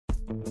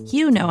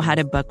You know how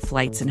to book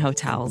flights and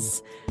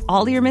hotels.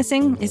 All you're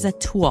missing is a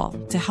tool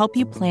to help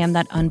you plan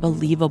that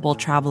unbelievable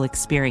travel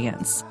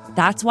experience.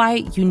 That's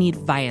why you need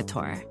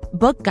Viator.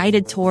 Book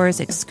guided tours,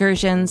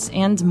 excursions,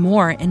 and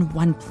more in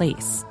one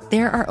place.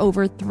 There are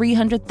over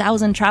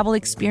 300,000 travel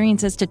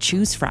experiences to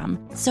choose from,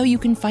 so you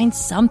can find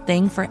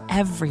something for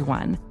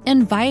everyone.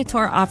 And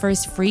Viator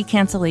offers free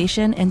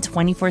cancellation and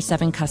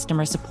 24/7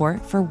 customer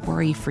support for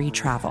worry-free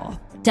travel.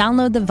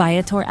 Download the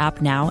Viator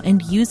app now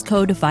and use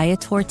code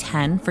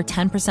Viator10 for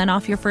 10%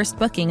 off your first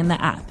booking in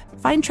the app.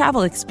 Find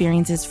travel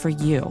experiences for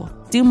you.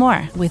 Do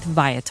more with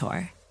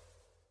Viator.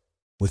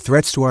 With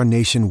threats to our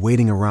nation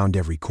waiting around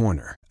every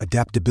corner,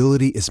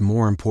 adaptability is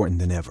more important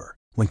than ever.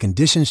 When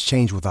conditions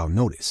change without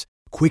notice,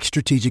 quick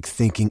strategic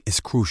thinking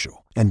is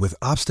crucial. And with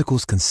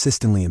obstacles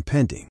consistently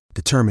impending,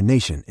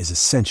 determination is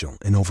essential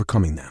in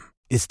overcoming them.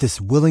 It's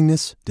this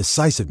willingness,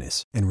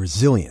 decisiveness, and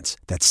resilience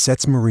that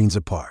sets Marines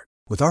apart.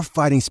 With our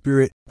fighting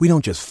spirit, we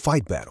don't just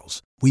fight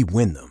battles, we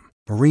win them.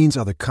 Marines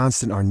are the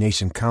constant our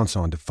nation counts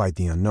on to fight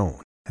the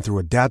unknown. And through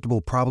adaptable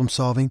problem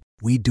solving,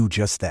 we do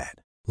just that.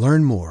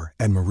 Learn more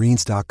at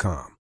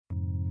marines.com.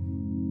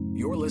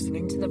 You're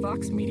listening to the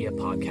Vox Media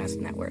Podcast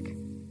Network.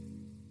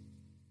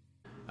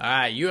 All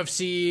right,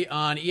 UFC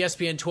on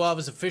ESPN 12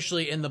 is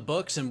officially in the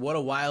books, and what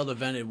a wild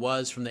event it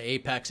was from the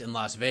Apex in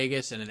Las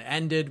Vegas, and it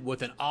ended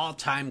with an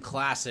all-time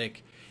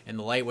classic in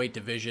the lightweight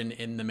division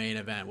in the main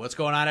event. What's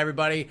going on,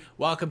 everybody?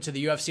 Welcome to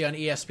the UFC on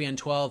ESPN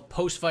 12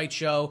 post-fight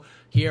show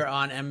here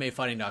on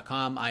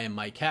MMAfighting.com. I am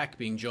Mike Heck,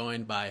 being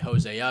joined by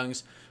Jose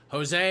Youngs.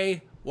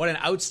 Jose, what an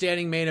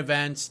outstanding main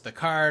event. The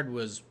card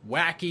was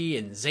wacky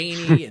and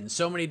zany in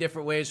so many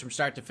different ways from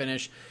start to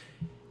finish.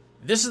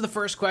 This is the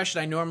first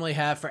question I normally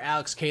have for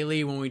Alex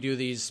K. when we do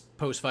these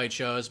post-fight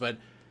shows, but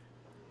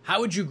how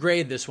would you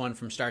grade this one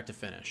from start to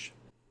finish?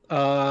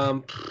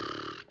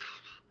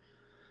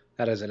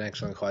 That is an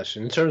excellent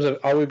question. In terms of,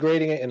 are we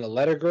grading it in a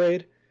letter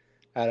grade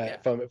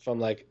from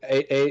like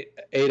A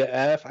to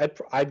F?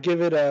 I'd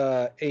give it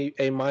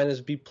a minus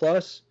B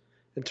plus.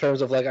 In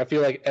terms of, like, I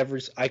feel like I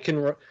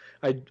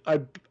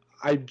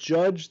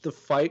judge the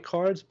fight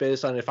cards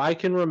based on if I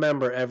can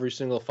remember every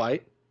single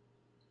fight,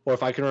 or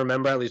if I can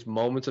remember at least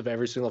moments of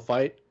every single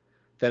fight,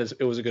 then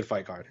it was a good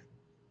fight card.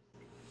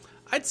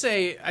 I'd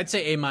say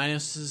A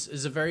minus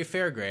is a very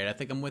fair grade. I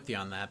think I'm with you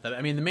on that.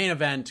 I mean, the main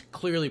event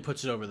clearly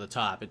puts it over the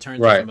top. It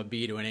turns it from a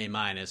B to an A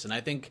minus, and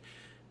I think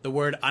the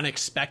word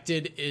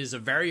unexpected is a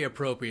very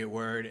appropriate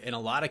word in a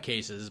lot of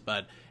cases,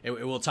 but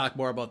we'll talk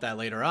more about that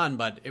later on.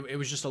 But it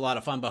was just a lot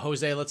of fun. But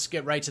Jose, let's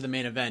get right to the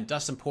main event.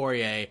 Dustin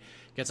Poirier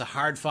gets a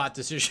hard-fought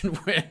decision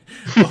win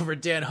over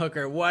Dan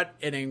Hooker. What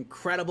an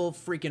incredible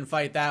freaking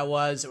fight that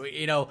was.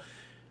 You know,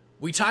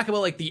 we talk about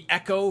like the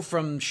echo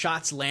from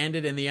shots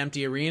landed in the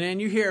empty arena,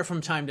 and you hear it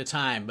from time to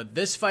time. But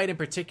this fight in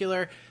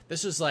particular,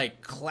 this was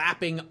like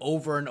clapping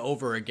over and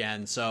over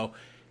again. So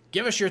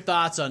give us your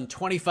thoughts on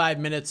 25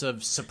 minutes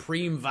of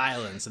supreme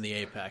violence in the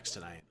Apex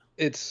tonight.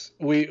 It's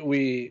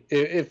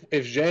if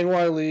Zhang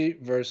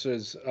Weili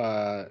versus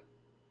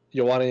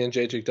Joanna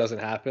Jędrzejczyk doesn't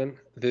happen,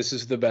 this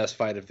is the best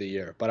fight of the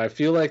year. But I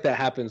feel like that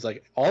happens.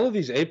 Like, all of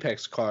these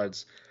Apex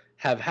cards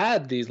have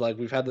had these, like,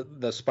 we've had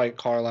the Spike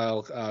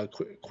Carlisle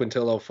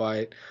Quintillo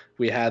fight,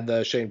 we had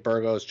the Shane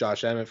Burgos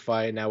Josh Emmett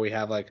fight, now we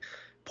have like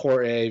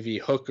Poirier v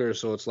Hooker.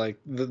 So it's like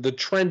the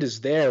trend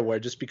is there, where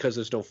just because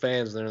there's no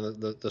fans, they're in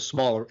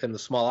the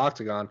small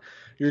octagon,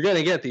 you're going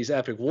to get these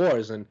epic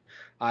wars. And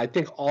I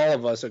think all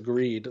of us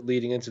agreed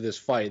leading into this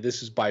fight,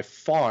 this is by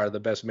far the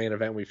best main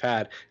event we've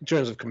had in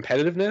terms of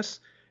competitiveness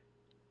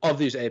of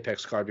these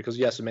Apex card. Because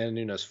yes, Amanda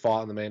Nunes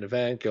fought in the main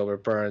event,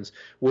 Gilbert Burns,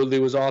 Woodley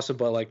was awesome,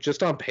 but like,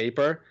 just on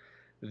paper,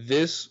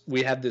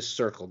 we had this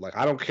circled. Like,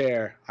 I don't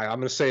care. I'm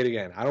going to say it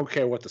again. I don't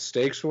care what the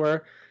stakes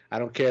were. I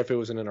don't care if it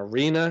was in an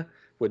arena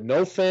with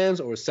no fans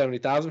or with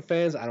 70,000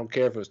 fans. I don't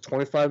care if it was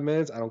 25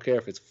 minutes. I don't care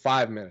if it's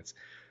 5 minutes.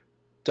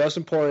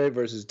 Dustin Poirier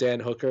versus Dan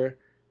Hooker,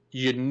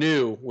 you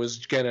knew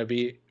was going to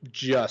be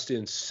just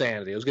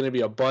insanity. It was going to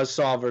be a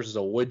buzzsaw versus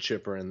a wood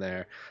chipper in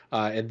there.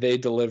 And they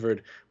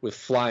delivered with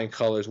flying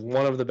colors.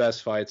 One of the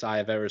best fights I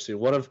have ever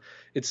seen.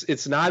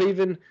 It's not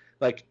even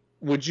like,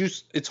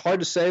 it's hard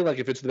to say like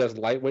if it's the best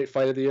lightweight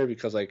fight of the year,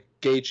 because like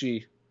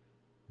Gaethje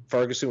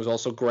Ferguson was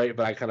also great,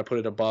 but I kind of put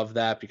it above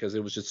that because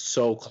it was just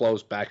so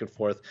close back and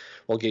forth,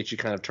 while Gaethje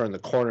kind of turned the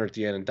corner at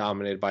the end and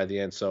dominated by the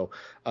end. So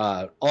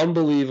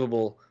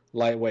unbelievable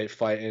lightweight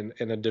fight in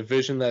a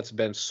division that's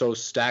been so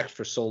stacked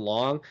for so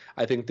long.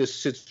 I think this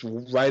sits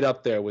right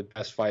up there with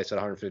best fights at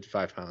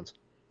 155 pounds.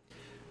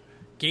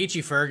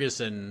 Gaethje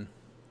Ferguson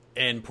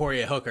and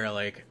Poirier Hooker,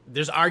 like,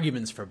 there's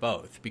arguments for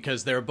both,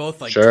 because they're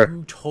both like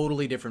two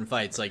totally different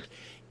fights. Like,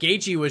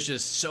 Gaethje was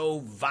just so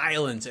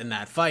violent in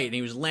that fight, and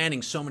he was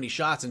landing so many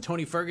shots, and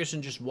Tony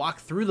Ferguson just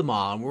walked through them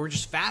all, and we were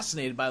just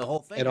fascinated by the whole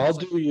thing. And I'll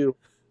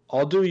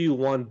do you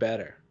one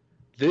better.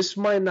 This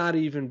might not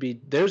even be.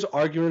 There's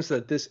arguments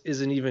that this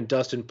isn't even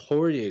Dustin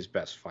Poirier's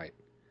best fight.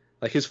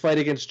 Like his fight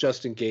against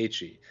Justin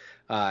Gaethje,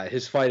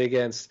 his fight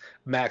against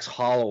Max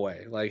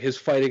Holloway, like his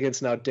fight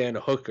against now Dan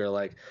Hooker.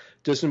 Like,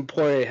 Dustin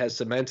Poirier has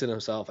cemented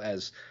himself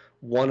as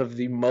one of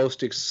the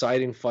most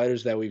exciting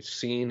fighters that we've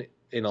seen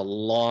in a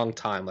long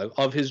time. Like,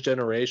 of his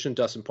generation,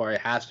 Dustin Poirier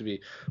has to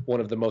be one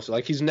of the most,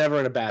 like, he's never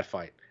in a bad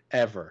fight,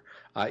 ever.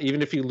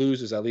 Even if he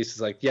loses, at least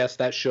it's like, yes,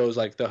 that shows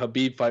like the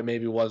Khabib fight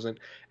maybe wasn't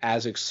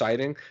as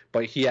exciting,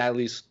 but he at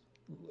least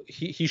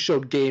he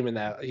showed game in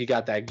that he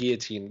got that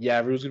guillotine. Yeah,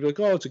 everyone's gonna be like,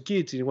 oh, it's a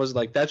guillotine. It wasn't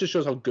like that. Just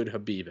shows how good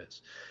Khabib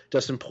is.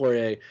 Dustin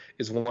Poirier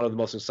is one of the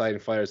most exciting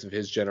fighters of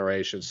his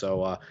generation.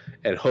 So,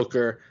 and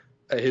Hooker,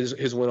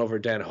 his win over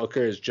Dan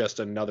Hooker is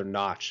just another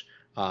notch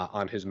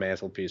on his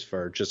mantelpiece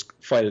for just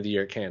fight of the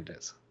year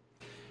candidates.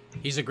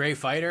 He's a great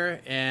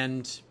fighter,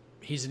 and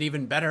he's an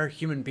even better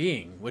human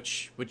being,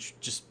 which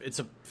just, it's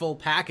a full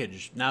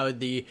package. Now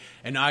the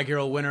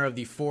inaugural winner of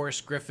the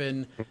Forrest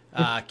Griffin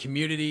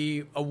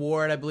Community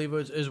Award, I believe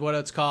is what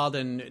it's called,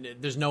 and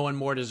there's no one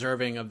more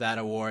deserving of that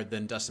award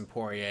than Dustin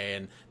Poirier,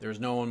 and there's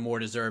no one more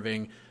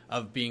deserving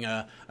of being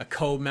a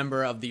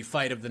co-member of the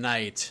fight of the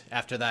night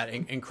after that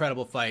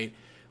incredible fight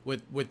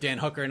with Dan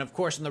Hooker. And of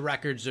course, in the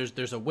records,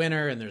 there's a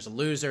winner and there's a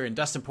loser, and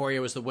Dustin Poirier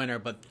was the winner,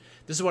 but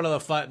this is one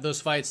of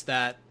those fights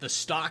that the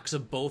stocks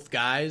of both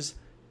guys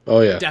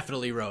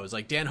definitely rose.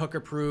 Like, Dan Hooker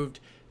proved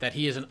that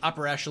he is an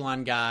upper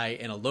echelon guy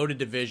in a loaded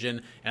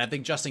division, and I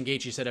think Justin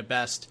Gaethje said it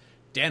best.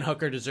 Dan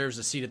Hooker deserves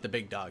a seat at the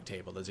big dog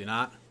table, does he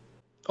not?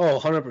 Oh,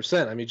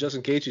 100%. I mean,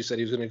 Justin Gaethje said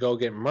he was going to go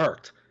get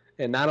murked,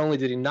 and not only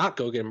did he not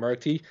go get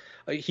murked,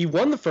 he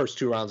won the first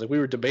 2 rounds. Like, we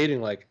were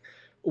debating like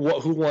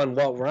who won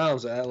what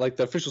rounds. Like,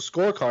 the official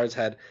scorecards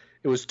had,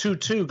 it was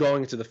 2-2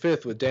 going into the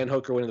 5th, with Dan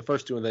Hooker winning the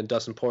first 2 and then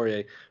Dustin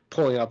Poirier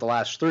pulling out the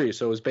last 3.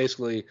 So it was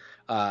basically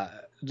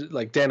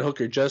like Dan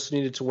Hooker just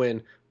needed to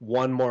win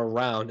one more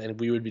round, and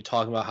we would be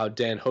talking about how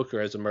Dan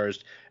Hooker has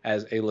emerged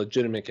as a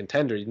legitimate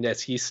contender.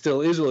 Yes, he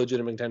still is a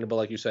legitimate contender, but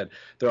like you said,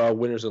 there are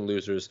winners and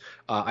losers.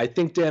 I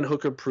think Dan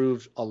Hooker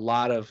proved a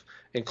lot of,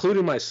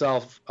 including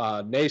myself,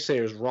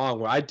 naysayers wrong,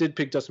 where I did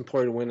pick Dustin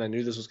Poirier to win. I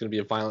knew this was going to be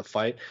a violent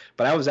fight,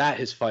 but I was at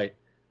his fight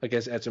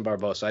against Edson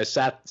Barbosa. I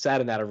sat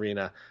in that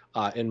arena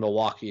in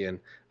Milwaukee, and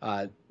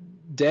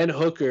Dan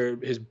Hooker,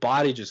 his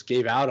body just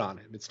gave out on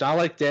him. It's not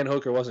like Dan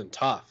Hooker wasn't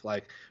tough.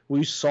 Like,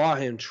 we saw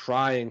him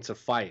trying to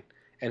fight,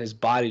 and his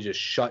body just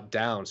shut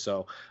down.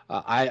 So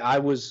I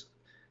was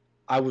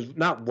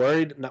not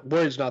worried.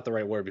 Worried is not the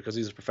right word, because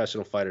these are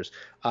professional fighters.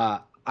 I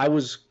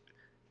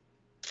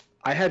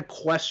had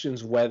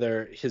questions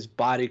whether his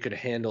body could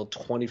handle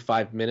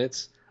 25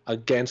 minutes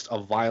against a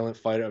violent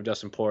fighter of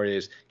Dustin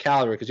Poirier's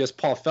caliber, because yes,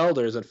 Paul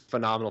Felder is a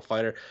phenomenal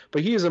fighter,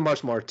 but he is a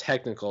much more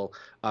technical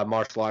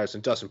martial artist,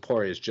 and Dustin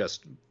Poirier is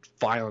just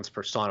violence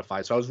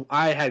personified. So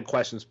I had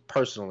questions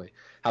personally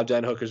how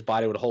Dan Hooker's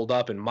body would hold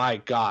up, and my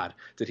God,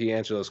 did he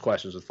answer those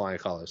questions with flying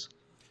colors.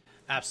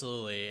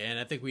 Absolutely, and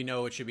I think we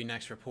know what should be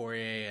next for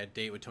Poirier, a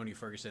date with Tony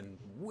Ferguson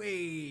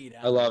way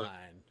down the line.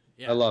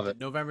 Yeah, I love it.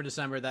 November,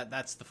 December,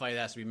 that's the fight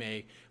that has to be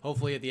made.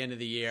 Hopefully at the end of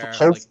the year.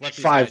 Hopefully let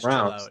these 5 guys chill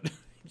rounds. out.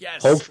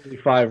 Yes. Hopefully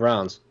 5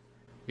 rounds.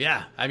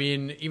 Yeah, I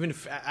mean, even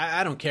if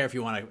I don't care if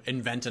you want to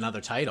invent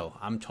another title,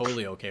 I'm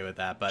totally okay with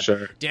that. But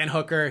sure. Dan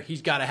Hooker,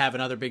 he's got to have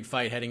another big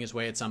fight heading his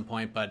way at some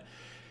point. But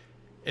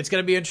it's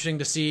going to be interesting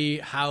to see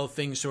how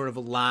things sort of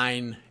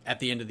align at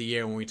the end of the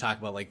year when we talk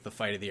about like the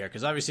fight of the year.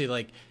 Because obviously,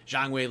 like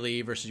Zhang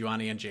Weili versus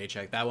Joanna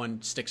Jędrzejczyk, that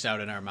one sticks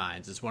out in our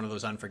minds. It's one of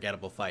those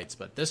unforgettable fights.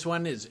 But this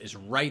one is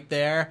right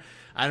there.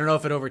 I don't know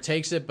if it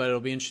overtakes it, but it'll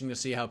be interesting to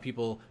see how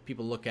people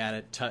look at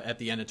it at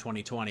the end of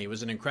 2020. It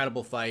was an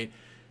incredible fight.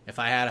 If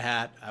I had a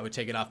hat, I would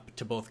take it off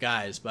to both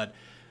guys. But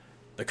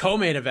the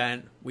co-main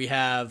event, we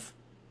have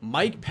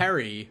Mike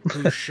Perry,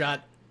 who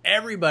shut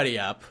everybody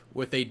up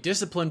with a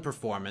disciplined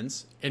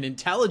performance, an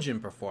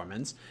intelligent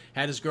performance,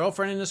 had his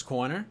girlfriend in his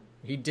corner.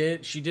 She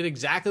did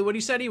exactly what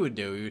he said he would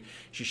do.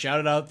 She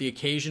shouted out the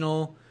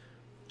occasional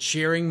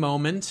cheering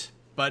moment,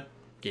 but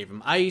gave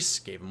him ice,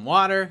 gave him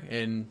water,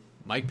 and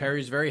Mike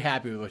Perry's very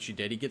happy with what she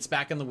did. He gets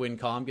back in the win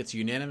column, gets a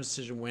unanimous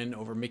decision win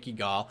over Mickey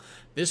Gall.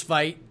 This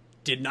fight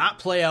did not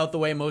play out the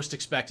way most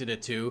expected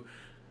it to,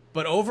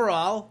 but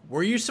overall,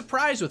 were you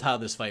surprised with how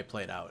this fight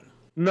played out?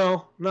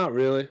 No, not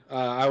really.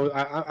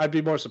 I'd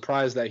be more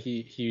surprised that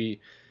he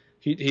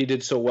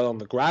did so well on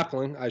the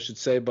grappling, I should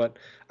say. But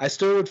I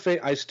still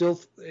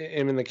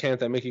am in the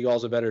camp that Mickey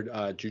Gall's a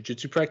better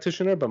jiu-jitsu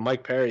practitioner, but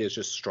Mike Perry is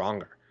just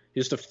stronger.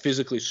 He's just a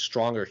physically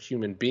stronger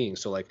human being.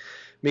 So like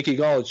Mickey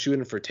Gall is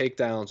shooting for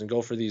takedowns and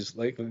go for these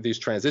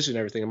transitions and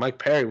everything, and Mike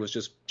Perry was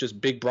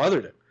just big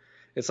brothered him.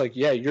 It's like,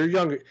 yeah, you're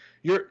younger.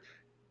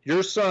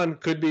 Your son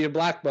could be a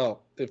black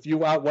belt. If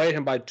you outweigh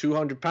him by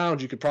 200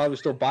 pounds, you could probably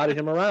still body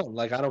him around.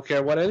 Like, I don't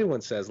care what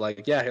anyone says.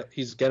 Like, yeah,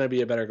 he's going to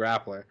be a better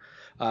grappler.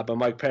 But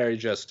Mike Perry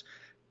just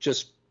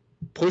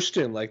pushed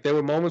him. Like, there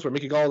were moments where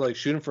Mickey Gall was, like,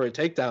 shooting for a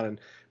takedown,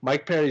 and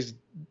Mike Perry's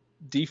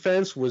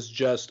defense was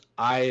just,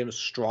 I am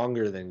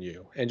stronger than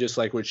you, and just,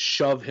 like, would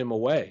shove him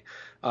away.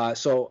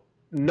 So,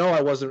 no,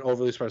 I wasn't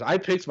overly surprised. I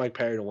picked Mike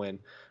Perry to win.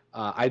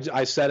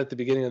 I said at the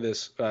beginning of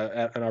this in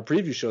our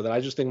preview show that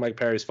I just think Mike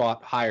Perry's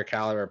fought higher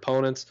caliber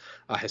opponents,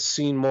 has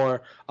seen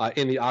more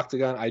in the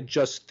octagon. I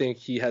just think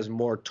he has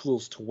more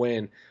tools to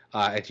win,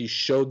 and he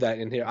showed that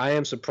in here. I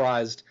am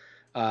surprised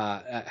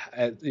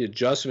at the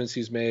adjustments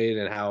he's made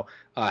and how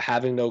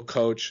having no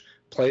coach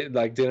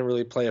didn't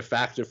really play a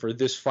factor for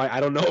this fight. I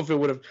don't know if it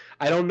would have.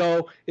 I don't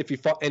know if he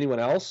fought anyone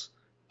else,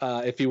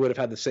 if he would have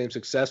had the same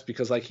success,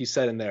 because like he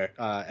said in there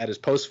at his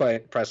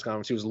post-fight press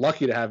conference, he was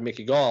lucky to have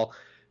Mickey Gall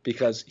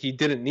because he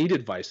didn't need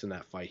advice in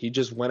that fight. He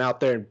just went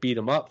out there and beat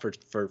him up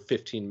for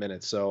 15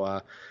 minutes. So,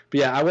 but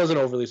yeah, I wasn't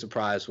overly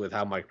surprised with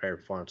how Mike Perry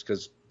performs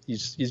because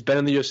he's been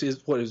in the UFC.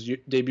 His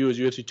debut was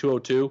UFC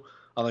 202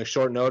 on like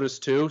short notice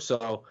too.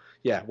 So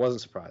yeah,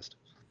 wasn't surprised.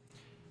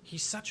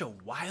 He's such a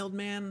wild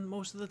man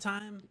most of the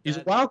time. He's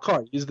a wild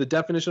card. He's the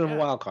definition of a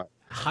wild card.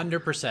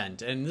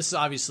 100%. And this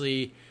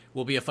obviously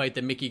will be a fight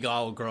that Mickey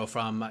Gall will grow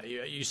from.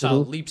 You saw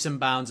leaps and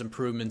bounds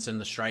improvements in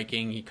the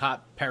striking. He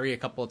caught Perry a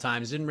couple of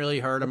times. Didn't really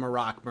hurt him or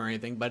rock him or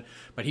anything, but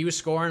he was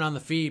scoring on the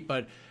feet.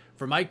 But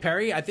for Mike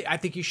Perry, I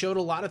think he showed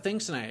a lot of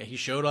things tonight. He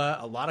showed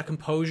a lot of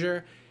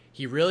composure.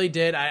 He really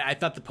did. I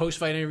thought the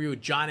post-fight interview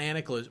with Jon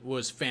Anik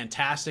was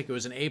fantastic. It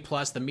was an A+.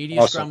 The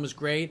media scrum was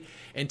great.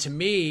 And to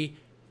me,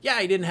 yeah,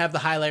 he didn't have the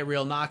highlight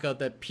reel knockout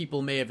that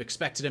people may have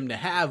expected him to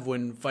have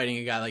when fighting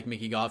a guy like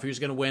Mickey Gall. If he was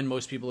going to win,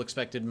 most people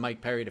expected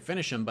Mike Perry to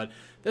finish him. But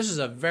this is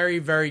a very,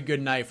 very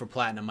good night for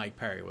Platinum Mike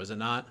Perry, was it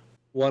not?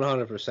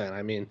 100%.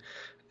 I mean,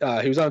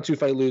 he was on a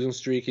 2-fight losing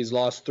streak. He's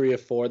lost 3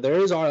 of 4.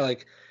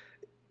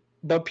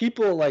 But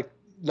people like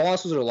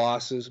losses are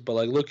losses. But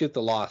like, look at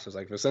the losses.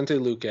 Like Vicente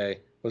Luque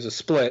was a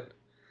split.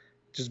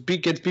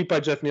 Gets beat by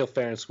Jeff Neal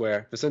fair and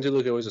square. Vicente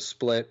Luque was a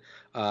split,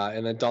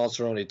 and then Donald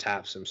Cerrone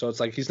taps him. So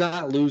it's like he's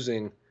not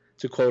losing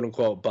to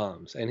quote-unquote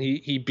bums. And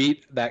he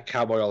beat that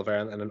Cowboy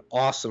Oliveira in an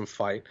awesome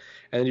fight.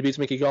 And then he beats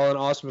Mickey Gall in an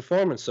awesome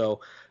performance. So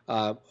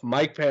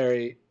Mike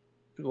Perry,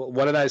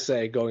 what did I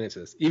say going into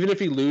this? Even if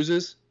he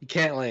loses, he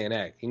can't lay an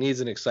egg. He needs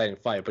an exciting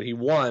fight. But he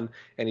won,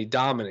 and he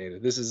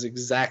dominated. This is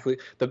exactly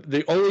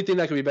the only thing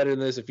that could be better than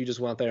this if you just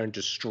went there and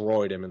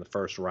destroyed him in the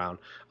first round,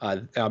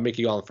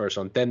 Mickey Gall in the first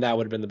round. Then that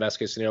would have been the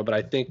best-case scenario. But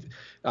I think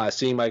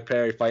seeing Mike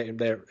Perry fight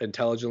there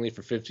intelligently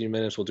for 15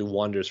 minutes will do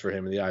wonders for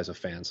him in the eyes of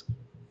fans.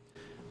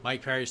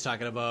 Mike Perry's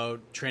talking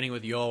about training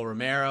with Yoel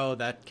Romero.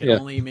 That can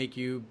only make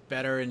you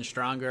better and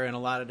stronger in a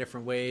lot of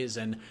different ways.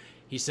 And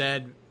he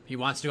said he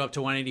wants to go up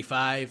to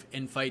 185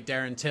 and fight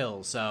Darren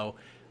Till. So,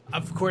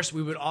 of course,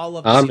 we would all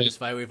love to see this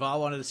fight. We've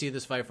all wanted to see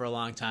this fight for a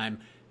long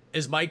time.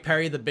 Is Mike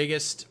Perry the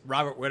biggest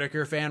Robert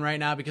Whittaker fan right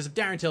now? Because if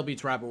Darren Till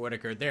beats Robert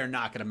Whittaker, they're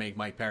not going to make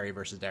Mike Perry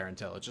versus Darren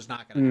Till. It's just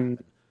not going to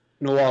happen.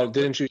 Noel,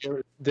 didn't you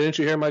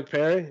hear Mike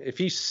Perry? If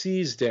he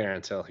sees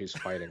Darren Till, he's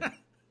fighting.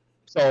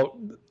 So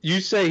you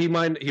say he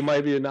might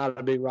be not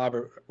a big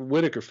Robert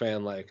Whittaker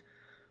fan. Like,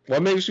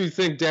 what makes you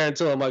think Darren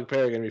Till and Mike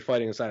Perry are going to be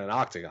fighting inside an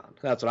octagon?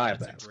 That's what I have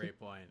to ask. That's a great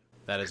point.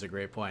 That is a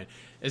great point.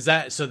 Is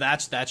that so?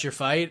 That's your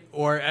fight,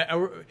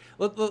 or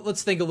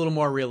let's think a little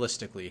more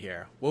realistically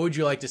here. What would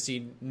you like to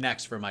see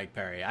next for Mike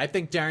Perry? I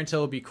think Darren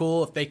Till would be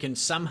cool if they can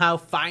somehow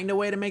find a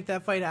way to make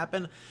that fight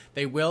happen.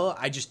 They will.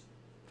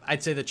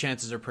 I'd say the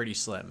chances are pretty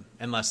slim,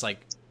 unless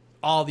like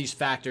all these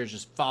factors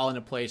just fall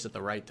into place at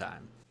the right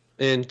time.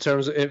 In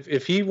terms of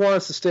if he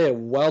wants to stay at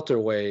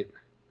welterweight,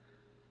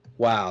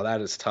 wow,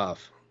 that is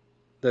tough.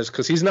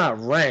 Because he's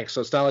not ranked, so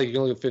it's not like you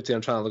can look at 15.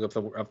 I'm trying to look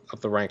up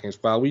the rankings.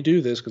 Well, we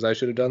do this because I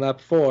should have done that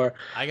before.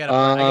 I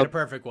got a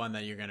perfect one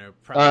that you're going to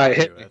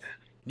probably agree with.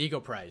 Nico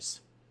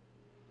Price.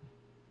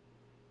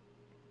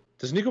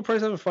 Does Nico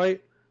Price have a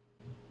fight?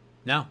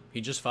 No,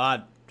 he just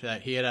fought.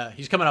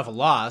 He's coming off a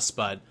loss,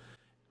 but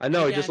I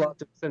know he just lost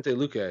to Vicente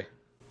Luque.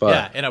 But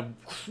yeah, in a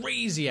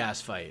crazy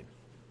ass fight.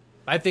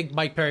 I think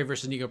Mike Perry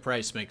versus Nico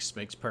Price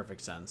makes perfect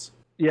sense.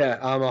 Yeah,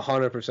 I'm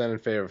 100% in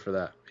favor for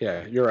that.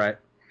 Yeah, you're right.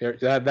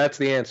 That's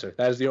the answer.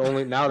 That is the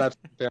only. Now that's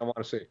the thing I want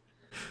to see.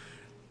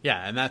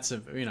 Yeah, and that's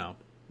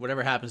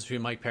whatever happens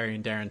between Mike Perry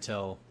and Darren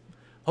Till.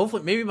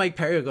 Hopefully, maybe Mike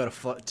Perry will go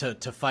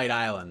to Fight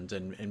Island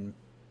and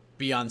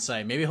be on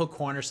site. Maybe he'll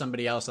corner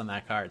somebody else on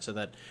that card so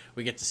that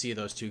we get to see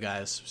those two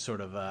guys sort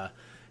of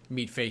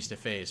meet face to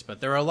face.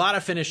 But there are a lot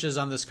of finishes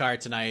on this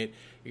card tonight.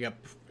 You got,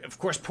 of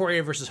course,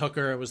 Poirier versus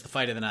Hooker was the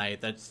fight of the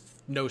night. That's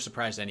no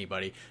surprise to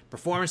anybody.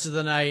 Performance of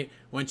the night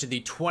went to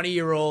the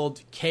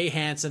 20-year-old Kay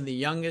Hansen, the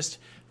youngest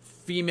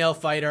female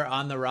fighter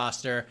on the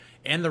roster,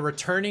 and the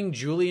returning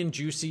Julian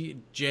Juicy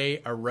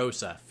J.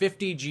 Arosa.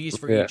 50 Gs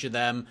for each of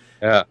them.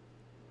 Yeah.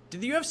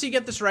 Did the UFC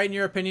get this right in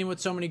your opinion with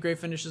so many great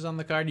finishes on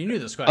the card? You knew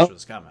this question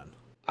was coming.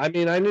 I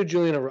mean, I knew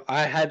Julian.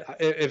 I had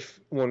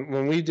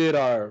when we did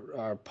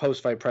our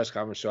post-fight press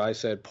conference show, I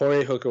said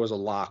Poirier Hooker was a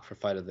lock for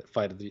fight of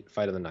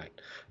the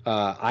night.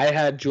 I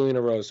had Julian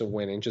Arosa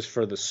winning just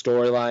for the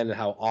storyline and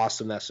how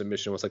awesome that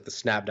submission was, like the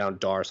snap down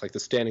Darce, like the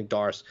standing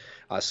Darce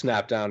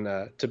snap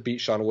down to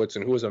beat Sean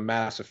Woodson, who was a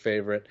massive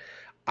favorite.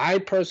 I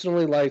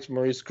personally liked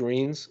Maurice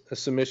Green's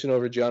submission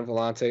over Gian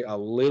Villante a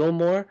little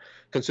more,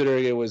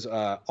 considering it was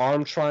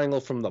arm triangle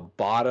from the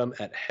bottom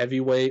at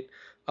heavyweight.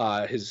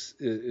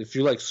 If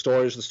you like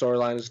stories, the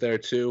storyline is there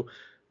too.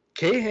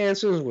 Kay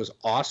Hansen was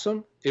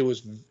awesome. It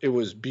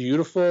was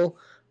beautiful.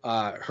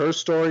 Her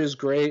story is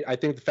great. I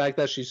think the fact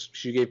that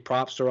she gave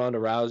props to Ronda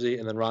Rousey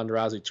and then Ronda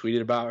Rousey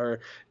tweeted about her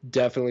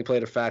definitely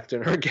played a factor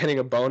in her getting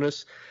a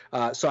bonus.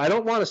 So I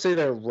don't want to say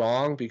they're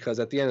wrong because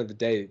at the end of the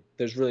day,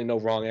 there's really no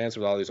wrong answer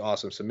with all these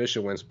awesome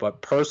submission wins.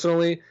 But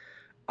personally,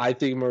 I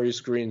think Maurice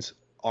Green's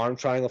arm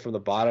triangle from the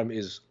bottom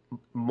is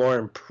more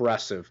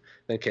impressive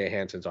than Kay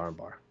Hansen's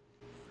armbar.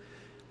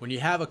 When you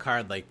have a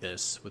card like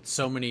this with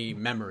so many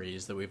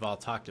memories that we've all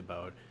talked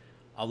about,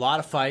 a lot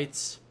of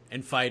fights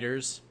and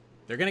fighters,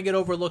 they're going to get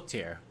overlooked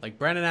here. Like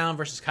Brendan Allen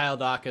versus Kyle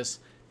Dawkins,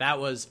 that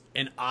was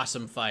an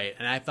awesome fight.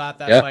 And I thought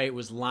that fight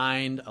was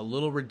lined a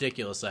little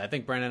ridiculously. I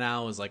think Brendan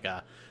Allen was like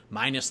a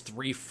minus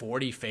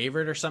 340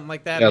 favorite or something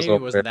like that. Maybe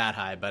it wasn't that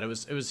high, but he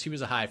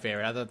was a high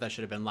favorite. I thought that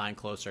should have been lined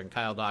closer. And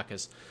Kyle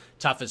Dawkins,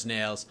 tough as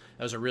nails.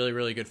 That was a really,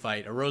 really good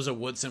fight. Arosa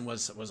Woodson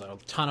was a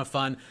ton of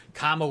fun.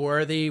 Kama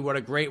Worthy, what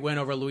a great win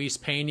over Luis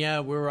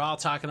Pena. We were all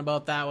talking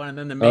about that one, and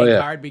then the main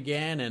card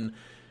began, and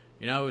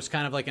it was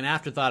kind of like an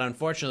afterthought.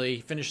 Unfortunately,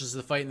 he finishes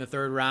the fight in the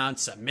third round,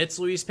 submits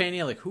Luis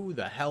Pena. Like, who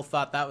the hell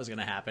thought that was going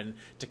to happen?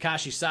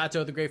 Takashi Sato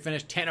with a great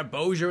finish. Tanner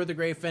Bozier with a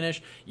great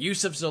finish.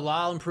 Yusuf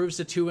Zalal improves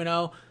to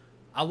 2-0.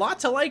 A lot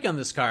to like on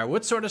this card.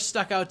 What sort of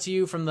stuck out to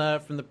you from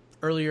the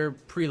earlier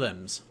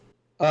prelims?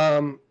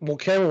 Well,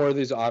 Cameron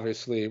Worthy's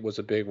obviously was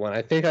a big one.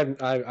 I think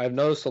I've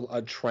noticed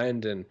a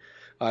trend, and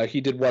he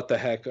did What the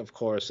Heck, of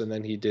course, and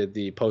then he did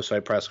the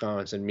post-fight press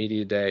conference and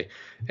media day.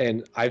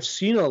 And I've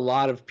seen a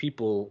lot of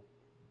people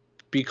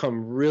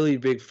become really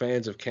big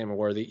fans of Cameron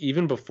Worthy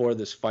even before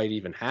this fight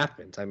even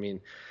happened. I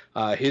mean,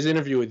 his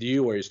interview with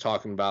you where he's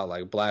talking about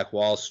like Black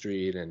Wall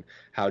Street and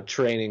how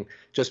training,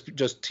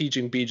 just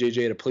teaching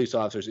BJJ to police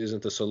officers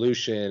isn't the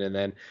solution, and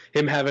then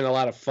him having a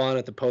lot of fun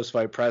at the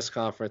post-fight press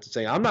conference and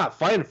saying, I'm not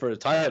fighting for the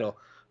title.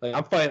 Like,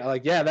 I'm fighting,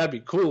 like, yeah, that'd be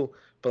cool,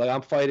 but like,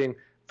 I'm fighting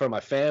for my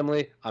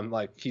family. I'm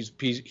like,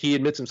 he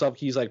admits himself,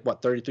 he's like,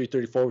 what, 33,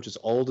 34, which is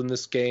old in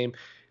this game.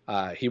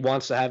 He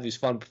wants to have these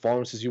fun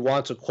performances. He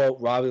wants to quote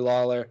Robbie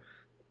Lawler,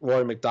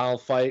 Rory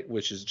McDonald fight,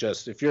 which is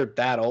just, if you're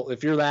that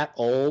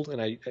old,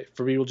 and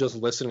for people just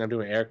listening, I'm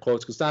doing air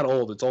quotes because it's not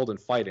old, it's old in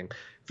fighting.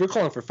 If you're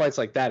calling for fights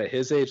like that at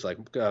his age, like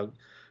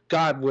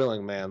God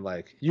willing, man,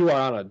 like you are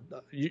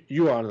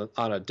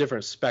on a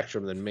different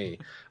spectrum than me.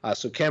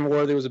 So Cameron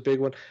Worthy was a big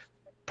one.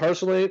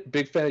 Personally,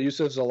 big fan of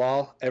Yusuf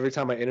Zalal. Every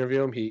time I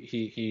interview him,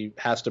 he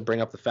has to bring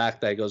up the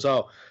fact that he goes,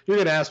 "Oh, you're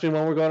gonna ask me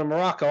when we're going to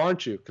Morocco,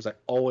 aren't you?" Because I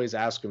always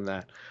ask him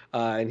that,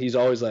 and he's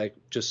always like,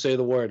 "Just say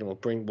the word, and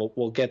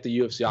we'll get the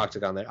UFC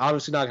octagon there."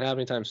 Obviously, not gonna happen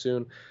anytime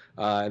soon.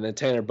 And then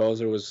Tanner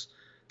Bozier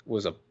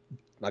was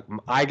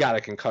I got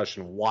a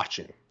concussion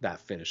watching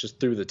that finish just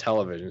through the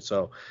television.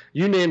 So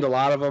you named a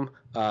lot of them,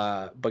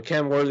 but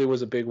Cam Worthy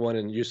was a big one,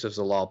 and Yusuf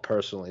Zalal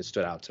personally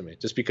stood out to me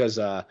just because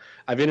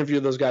I've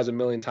interviewed those guys a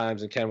million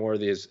times, and Cam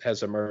Worthy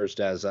has emerged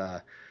as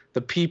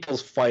the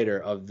people's fighter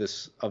of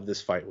this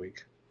fight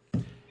week.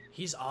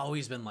 He's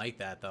always been like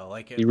that, though.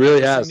 Like, he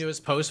really has. To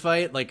his post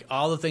fight, like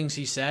all the things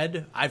he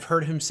said, I've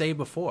heard him say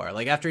before.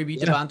 Like after he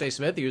beat Devontae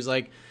Smith, he was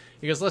like.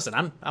 He goes,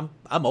 listen,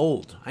 I'm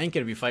old. I ain't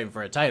gonna be fighting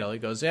for a title. He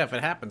goes, yeah, if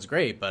it happens,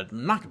 great, but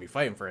I'm not gonna be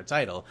fighting for a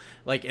title.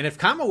 Like, and if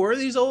Kama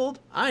Worthy's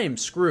old, I am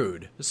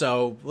screwed.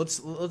 So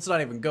let's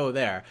not even go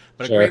there.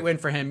 But a great win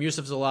for him.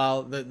 Yusuf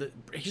Zalal,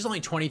 he's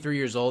only 23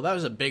 years old. That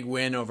was a big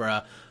win over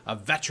a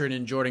veteran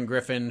in Jordan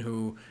Griffin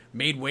who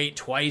made weight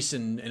twice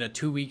in a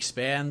 2-week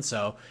span.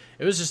 So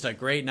it was just a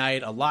great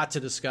night. A lot to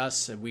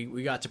discuss.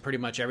 We got to pretty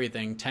much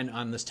everything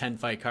on this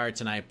 10-fight card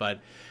tonight, but.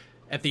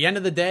 At the end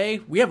of the day,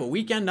 we have a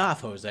weekend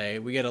off, Jose.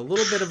 We get a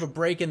little bit of a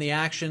break in the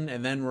action,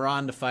 and then we're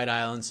on to Fight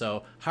Island.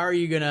 So how are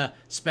you going to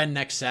spend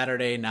next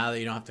Saturday now that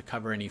you don't have to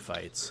cover any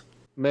fights?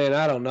 Man,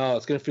 I don't know.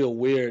 It's going to feel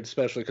weird,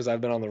 especially because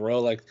I've been on the road.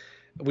 Like,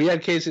 we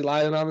had Casey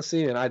Leiden on the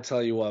scene, and I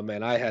tell you what,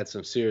 man, I had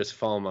some serious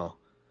FOMO.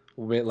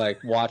 Like,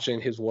 watching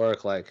his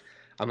work, like,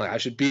 I'm like, I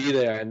should be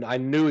there. And I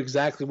knew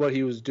exactly what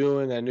he was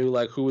doing. I knew,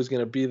 like, who was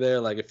going to be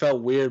there. Like, it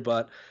felt weird,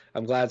 but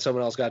I'm glad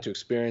someone else got to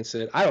experience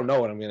it. I don't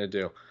know what I'm going to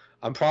do.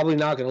 I'm probably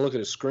not going to look at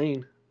a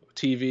screen,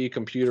 TV,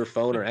 computer,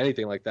 phone, or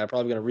anything like that. I'm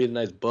probably going to read a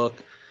nice book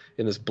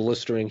in this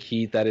blistering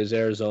heat that is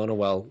Arizona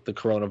while the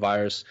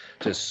coronavirus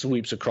just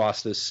sweeps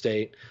across this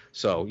state.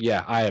 So,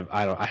 yeah, I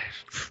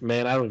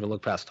don't even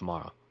look past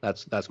tomorrow.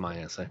 That's my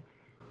answer.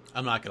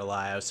 I'm not going to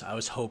lie. I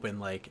was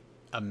hoping, like,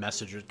 a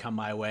message would come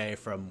my way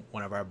from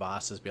one of our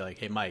bosses, be like,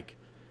 hey, Mike,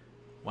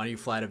 why don't you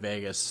fly to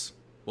Vegas?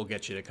 We'll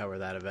get you to cover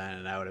that event.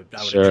 And I would have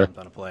jumped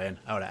on a plane.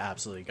 I would have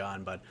absolutely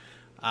gone, but...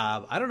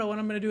 I don't know what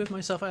I'm going to do with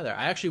myself either.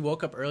 I actually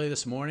woke up early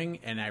this morning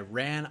and I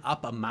ran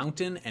up a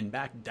mountain and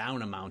back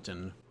down a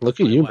mountain. Look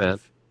at you, man.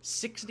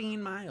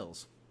 16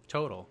 miles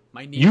total.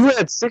 You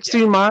had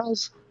 16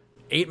 miles?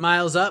 8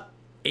 miles up,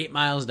 8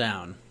 miles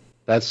down.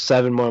 That's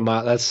 7 more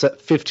miles.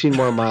 That's 15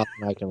 more miles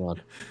than I can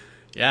run.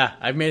 Yeah,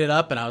 I made it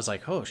up and I was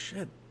like, oh,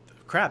 shit.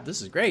 Crap,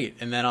 this is great.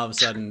 And then all of a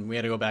sudden we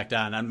had to go back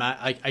down.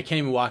 I can't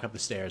even walk up the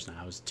stairs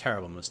now. It was a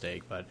terrible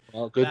mistake. But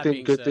well,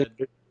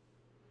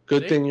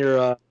 good thing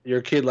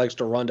your kid likes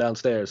to run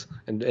downstairs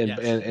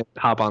and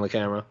hop on the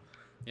camera.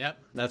 Yep,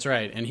 that's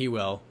right, and he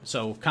will.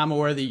 So,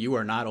 Kamaworthy, you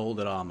are not old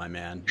at all, my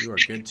man. You are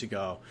good to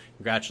go.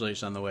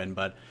 Congratulations on the win.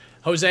 But,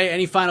 Jose,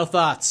 any final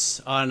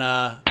thoughts on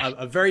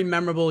a very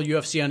memorable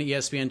UFC on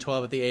ESPN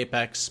 12 at the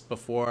Apex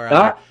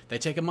before they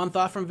take a month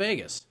off from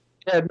Vegas?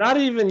 Yeah, not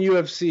even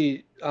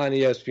UFC on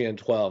ESPN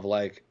 12.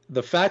 Like,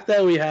 the fact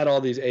that we had all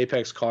these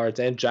Apex cards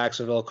and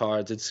Jacksonville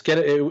cards,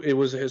 it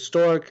was a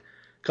historic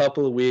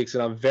couple of weeks,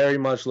 and I'm very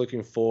much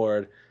looking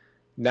forward.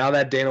 Now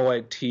that Dana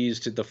White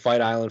teased the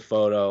Fight Island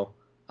photo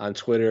on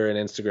Twitter and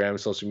Instagram and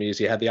social media,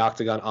 so he had the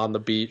octagon on the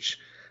beach,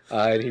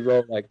 and he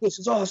wrote, like, this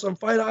is awesome,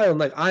 Fight Island.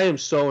 Like, I am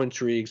so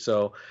intrigued,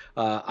 so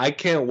I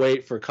can't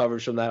wait for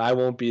coverage from that. I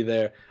won't be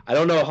there. I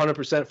don't know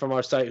 100% from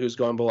our site who's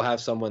going, but we'll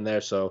have someone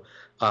there, so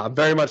I'm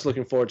very much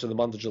looking forward to the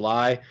month of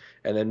July,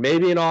 and then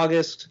maybe in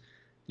August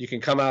you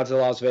can come out to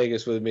Las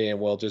Vegas with me and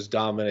we'll just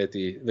dominate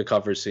the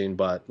coverage scene,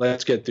 but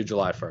let's get through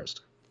July 1st.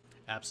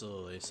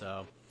 Absolutely.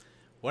 So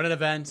what an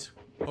event.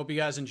 Hope you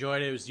guys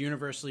enjoyed it. It was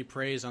universally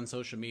praised on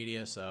social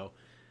media, so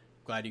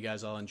glad you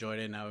guys all enjoyed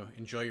it. Now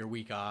enjoy your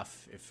week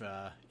off if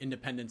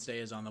Independence Day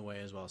is on the way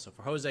as well. So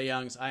for Jose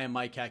Youngs, I am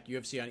Mike Heck,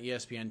 UFC on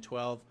ESPN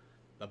 12.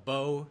 The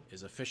bow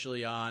is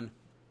officially on.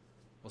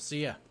 We'll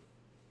see ya.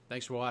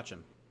 Thanks for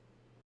watching.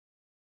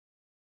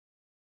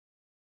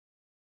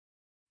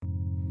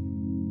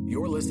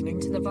 You're listening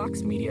to the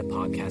Vox Media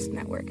Podcast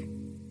Network.